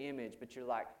it's your image. But you're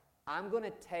like, I'm going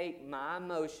to take my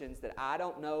emotions that I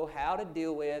don't know how to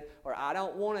deal with or I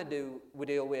don't want to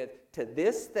deal with to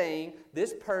this thing,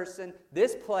 this person,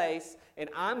 this place, and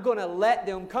I'm going to let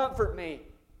them comfort me.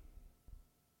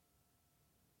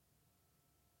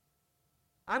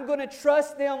 I'm going to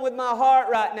trust them with my heart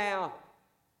right now.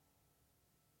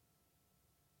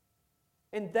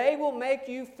 And they will make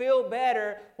you feel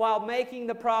better while making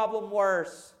the problem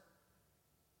worse.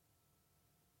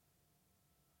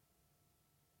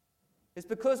 It's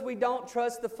because we don't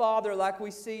trust the Father like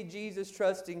we see Jesus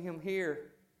trusting Him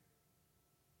here.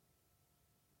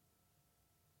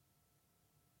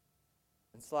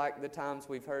 It's like the times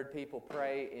we've heard people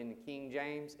pray in King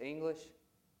James English.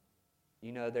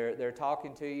 You know, they're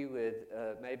talking to you with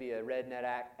maybe a redneck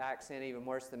accent, even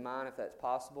worse than mine, if that's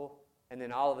possible. And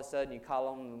then all of a sudden you call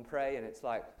on them and pray, and it's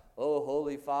like, "Oh,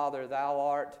 Holy Father, Thou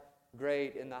art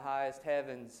great in the highest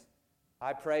heavens.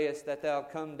 I prayest that Thou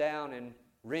come down and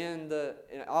rend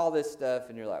all this stuff."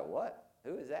 And you're like, what?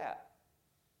 Who is that?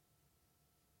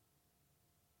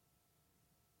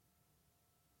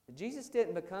 Jesus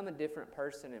didn't become a different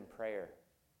person in prayer.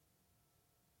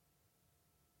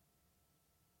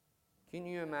 Can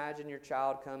you imagine your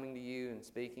child coming to you and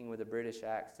speaking with a British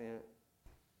accent?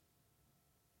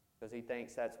 Because he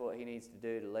thinks that's what he needs to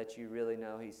do to let you really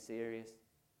know he's serious.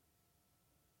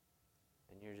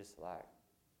 And you're just like,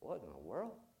 what in the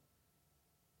world?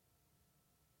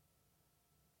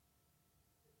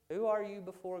 Who are you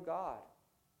before God?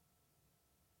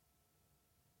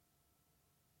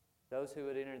 Those who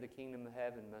would enter the kingdom of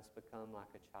heaven must become like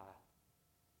a child.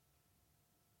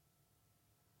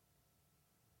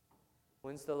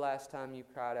 When's the last time you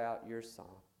cried out your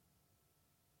song?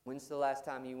 When's the last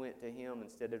time you went to Him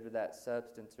instead of that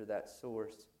substance or that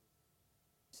source?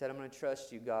 You said, I'm going to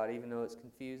trust you, God, even though it's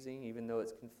confusing, even though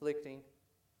it's conflicting.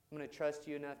 I'm going to trust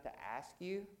you enough to ask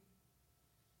you,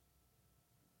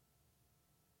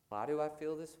 why do I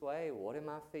feel this way? What am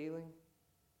I feeling?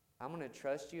 I'm going to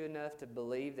trust you enough to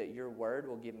believe that your word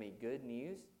will give me good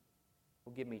news,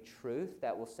 will give me truth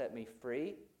that will set me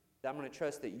free. I'm going to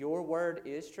trust that your word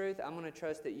is truth. I'm going to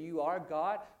trust that you are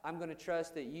God. I'm going to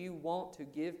trust that you want to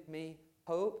give me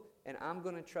hope. And I'm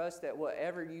going to trust that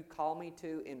whatever you call me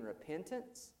to in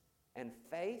repentance and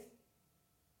faith,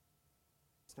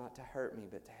 it's not to hurt me,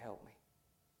 but to help me.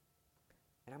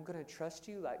 And I'm going to trust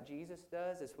you like Jesus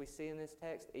does, as we see in this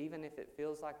text, even if it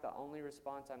feels like the only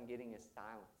response I'm getting is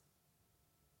silence.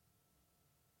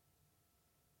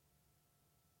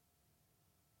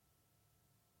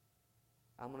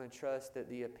 I'm going to trust that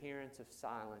the appearance of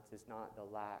silence is not the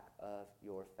lack of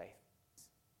your faithfulness.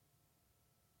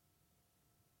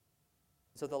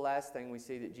 So the last thing we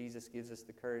see that Jesus gives us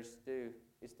the courage to do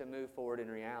is to move forward in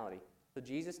reality. So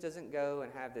Jesus doesn't go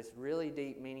and have this really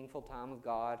deep, meaningful time with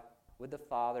God, with the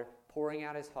Father, pouring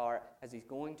out His heart as He's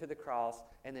going to the cross,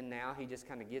 and then now He just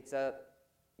kind of gets up,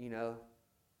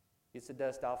 gets the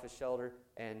dust off His shoulder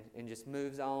and just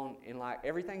moves on and like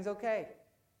everything's okay.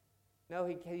 No,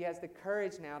 he has the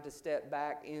courage now to step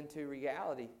back into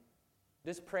reality.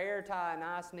 Does prayer tie a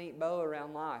nice, neat bow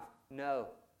around life? No.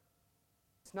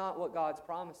 It's not what God's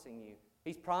promising you.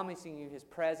 He's promising you His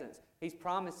presence. He's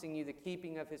promising you the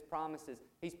keeping of His promises.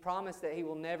 He's promised that He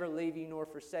will never leave you nor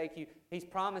forsake you. He's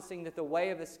promising that the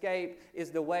way of escape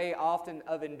is the way often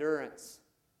of endurance.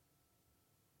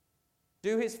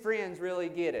 Do His friends really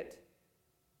get it?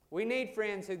 We need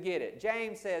friends who get it.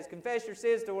 James says, confess your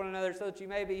sins to one another so that you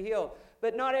may be healed.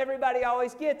 But not everybody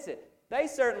always gets it. They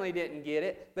certainly didn't get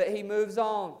it, but he moves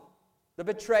on. The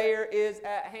betrayer is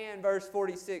at hand, verse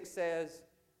 46 says.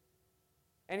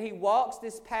 And He walks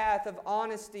this path of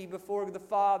honesty before the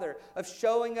Father, of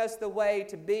showing us the way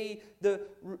to be the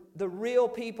real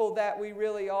people that we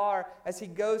really are as He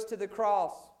goes to the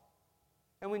cross.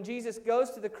 And when Jesus goes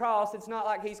to the cross, it's not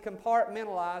like He's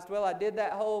compartmentalized. Well, I did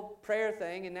that whole prayer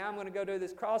thing, and now I'm going to go do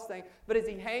this cross thing. But as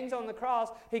He hangs on the cross,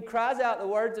 He cries out the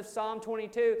words of Psalm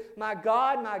 22, my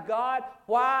God,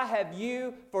 why have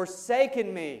you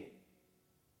forsaken me?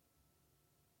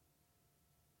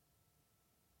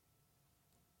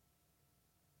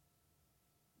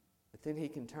 But then He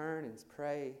can turn and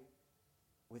pray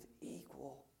with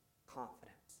equal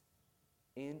confidence.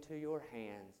 Into your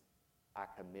hands I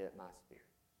commit my spirit.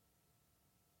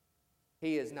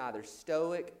 He is neither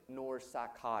stoic nor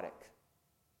psychotic.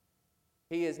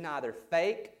 He is neither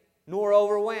fake nor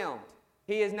overwhelmed.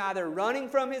 He is neither running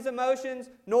from His emotions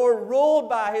nor ruled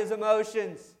by His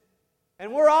emotions.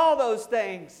 And we're all those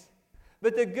things.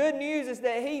 But the good news is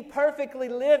that He perfectly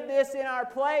lived this in our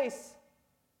place.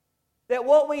 That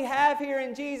what we have here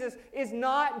in Jesus is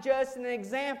not just an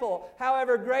example,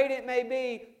 however great it may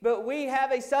be, but we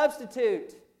have a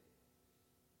substitute.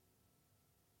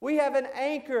 We have an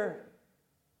anchor.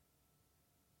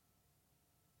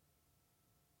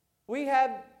 We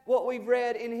have what we've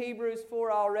read in Hebrews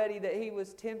 4 already, that He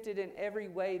was tempted in every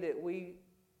way that we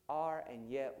are and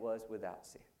yet was without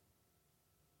sin.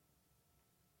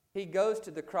 He goes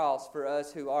to the cross for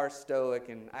us who are stoic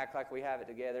and act like we have it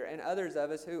together, and others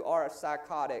of us who are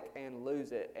psychotic and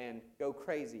lose it and go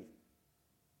crazy.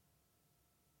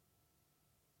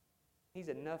 He's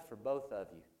enough for both of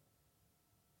you.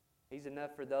 He's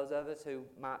enough for those of us who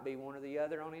might be one or the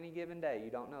other on any given day. You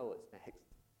don't know what's next.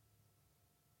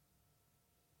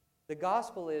 The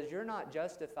gospel is you're not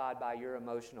justified by your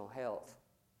emotional health.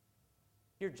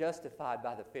 You're justified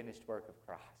by the finished work of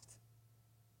Christ.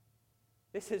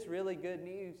 This is really good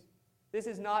news. This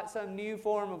is not some new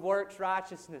form of works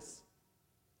righteousness.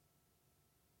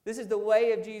 This is the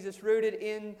way of Jesus rooted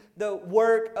in the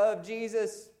work of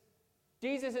Jesus.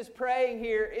 Jesus is praying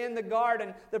here in the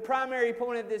garden. The primary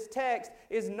point of this text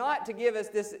is not to give us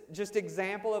this just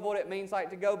example of what it means like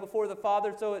to go before the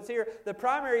Father, so it's here. The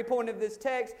primary point of this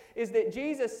text is that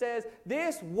Jesus says,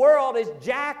 this world is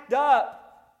jacked up.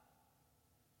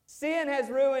 Sin has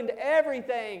ruined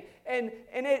everything, and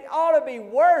it ought to be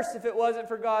worse if it wasn't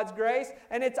for God's grace,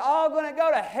 and it's all going to go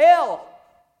to hell.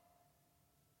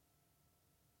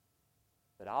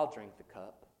 But I'll drink the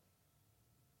cup.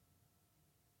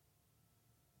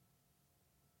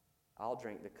 I'll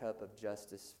drink the cup of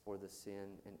justice for the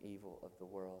sin and evil of the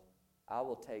world. I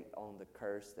will take on the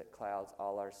curse that clouds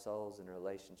all our souls and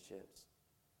relationships.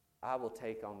 I will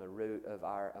take on the root of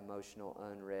our emotional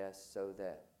unrest so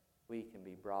that we can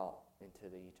be brought into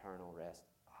the eternal rest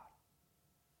of God.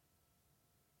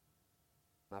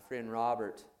 My friend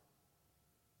Robert,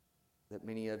 that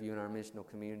many of you in our missional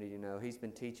community know, he's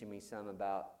been teaching me some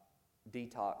about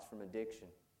detox from addiction.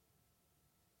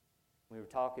 We were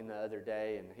talking the other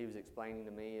day, and he was explaining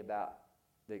to me about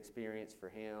the experience for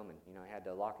him, and he had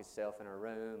to lock himself in a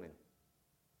room, and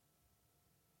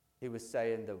he was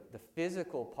saying the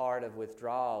physical part of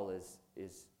withdrawal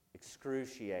is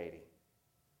excruciating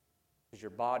because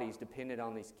your body's dependent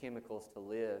on these chemicals to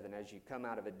live, and as you come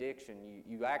out of addiction,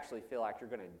 you actually feel like you're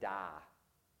going to die.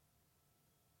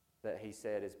 But he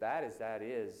said, as bad as that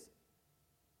is,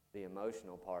 the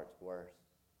emotional part's worse.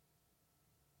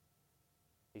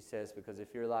 He says, because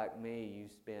if you're like me, you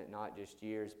spent not just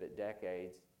years but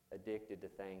decades addicted to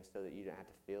things so that you didn't have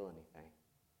to feel anything.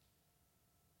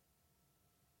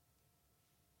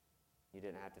 You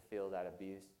didn't have to feel that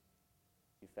abuse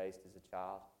you faced as a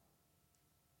child.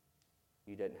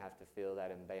 You didn't have to feel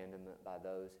that abandonment by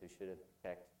those who should have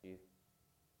protected you.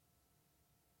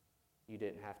 You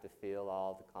didn't have to feel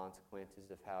all the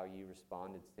consequences of how you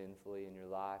responded sinfully in your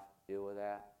life, deal with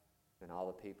that, and all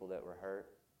the people that were hurt.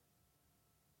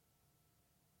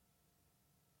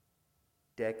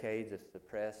 Decades of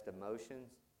suppressed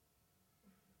emotions,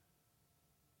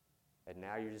 and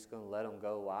now you're just going to let them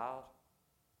go wild?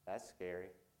 That's scary.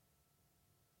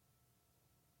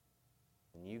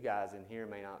 And you guys in here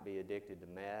may not be addicted to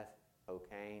meth,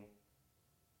 cocaine,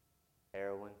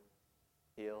 heroin,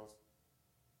 pills.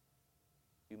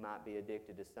 You might be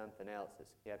addicted to something else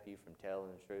that's kept you from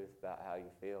telling the truth about how you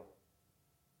feel.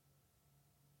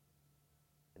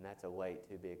 And that's a weight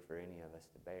too big for any of us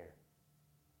to bear.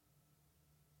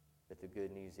 But the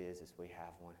good news is we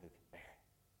have one who can bear it.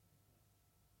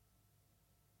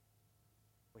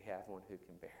 We have one who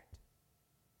can bear it.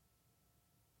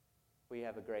 We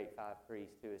have a great high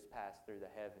priest who has passed through the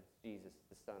heavens, Jesus,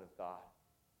 the Son of God.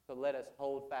 So let us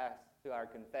hold fast to our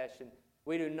confession.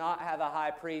 We do not have a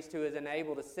high priest who is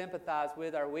unable to sympathize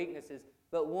with our weaknesses,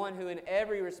 but one who in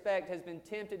every respect has been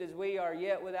tempted as we are,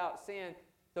 yet without sin.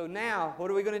 So now, what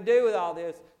are we going to do with all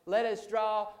this? Let us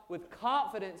draw with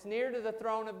confidence near to the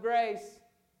throne of grace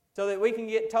so that we can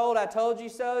get told, I told you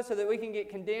so, so that we can get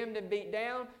condemned and beat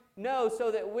down. No,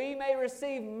 so that we may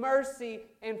receive mercy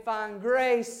and find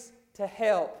grace to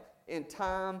help in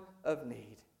time of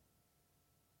need.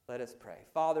 Let us pray.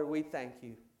 Father, we thank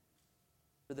you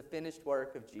for the finished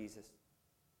work of Jesus.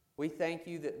 We thank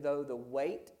you that though the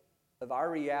weight of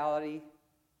our reality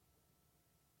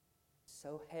is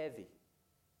so heavy,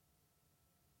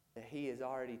 that He has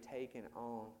already taken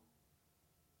on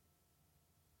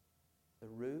the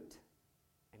root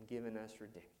and given us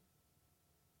redemption.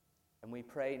 And we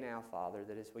pray now, Father,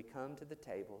 that as we come to the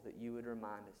table, that you would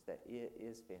remind us that it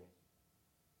is finished.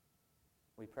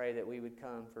 We pray that we would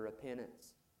come for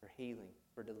repentance, for healing,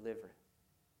 for deliverance,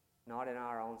 not in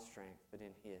our own strength, but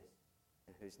in His,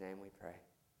 in whose name we pray.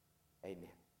 Amen.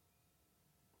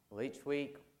 Well, each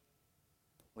week,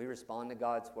 we respond to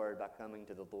God's Word by coming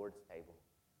to the Lord's table.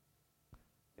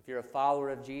 If you're a follower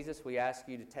of Jesus, we ask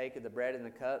you to take of the bread and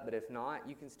the cup, but if not,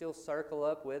 you can still circle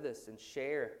up with us and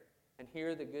share and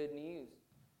hear the good news.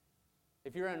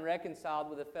 If you're unreconciled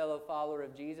with a fellow follower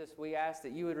of Jesus, we ask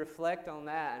that you would reflect on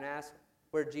that and ask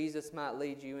where Jesus might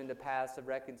lead you into paths of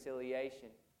reconciliation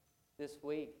this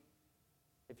week.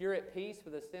 If you're at peace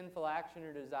with a sinful action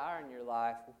or desire in your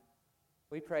life,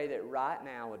 we pray that right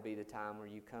now would be the time where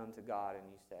you come to God and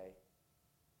you say,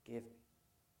 "Give me."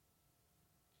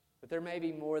 But there may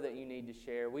be more that you need to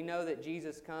share. We know that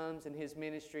Jesus comes in His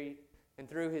ministry and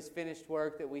through His finished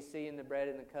work that we see in the bread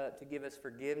and the cup to give us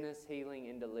forgiveness, healing,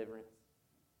 and deliverance.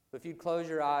 So if you'd close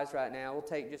your eyes right now, we'll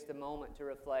take just a moment to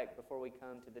reflect before we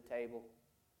come to the table.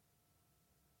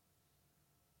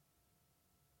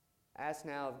 Ask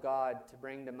now of God to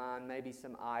bring to mind maybe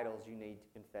some idols you need to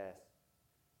confess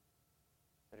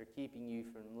that are keeping you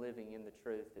from living in the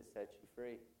truth that sets you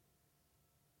free.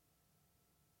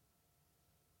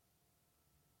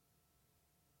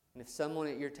 And if someone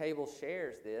at your table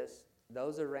shares this,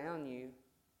 those around you,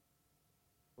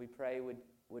 we pray would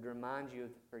remind you of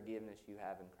the forgiveness you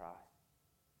have in Christ.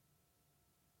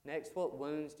 Next, what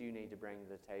wounds do you need to bring to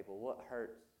the table? What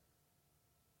hurts?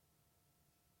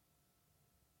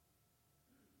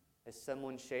 As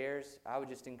someone shares, I would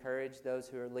just encourage those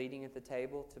who are leading at the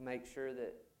table to make sure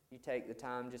that you take the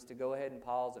time just to go ahead and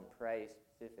pause and pray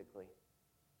specifically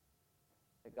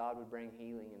that God would bring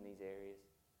healing in these areas.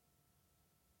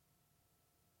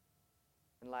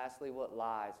 And lastly, what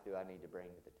lies do I need to bring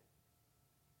to the table?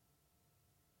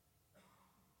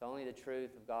 It's only the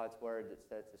truth of God's Word that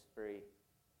sets us free.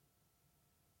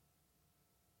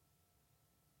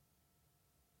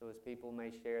 So as people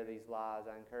may share these lies,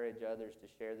 I encourage others to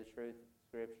share the truth of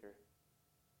Scripture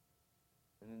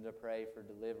and then to pray for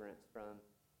deliverance from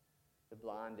the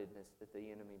blindedness that the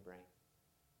enemy brings.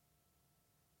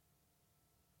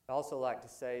 I'd also like to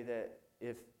say that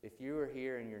if you are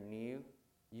here and you're new,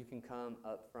 you can come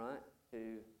up front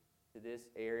to this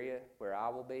area where I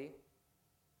will be.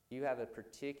 If you have a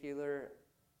particular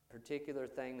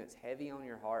thing that's heavy on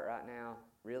your heart right now,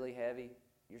 really heavy,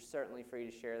 you're certainly free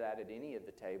to share that at any of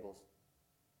the tables.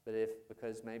 But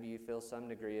because maybe you feel some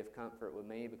degree of comfort with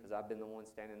me because I've been the one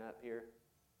standing up here,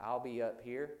 I'll be up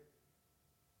here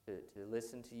to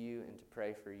listen to you and to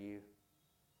pray for you.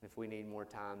 If we need more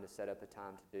time, to set up a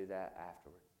time to do that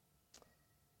afterwards.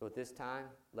 So at this time,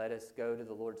 let us go to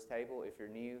the Lord's table. If you're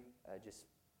new, just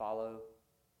follow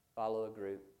a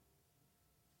group.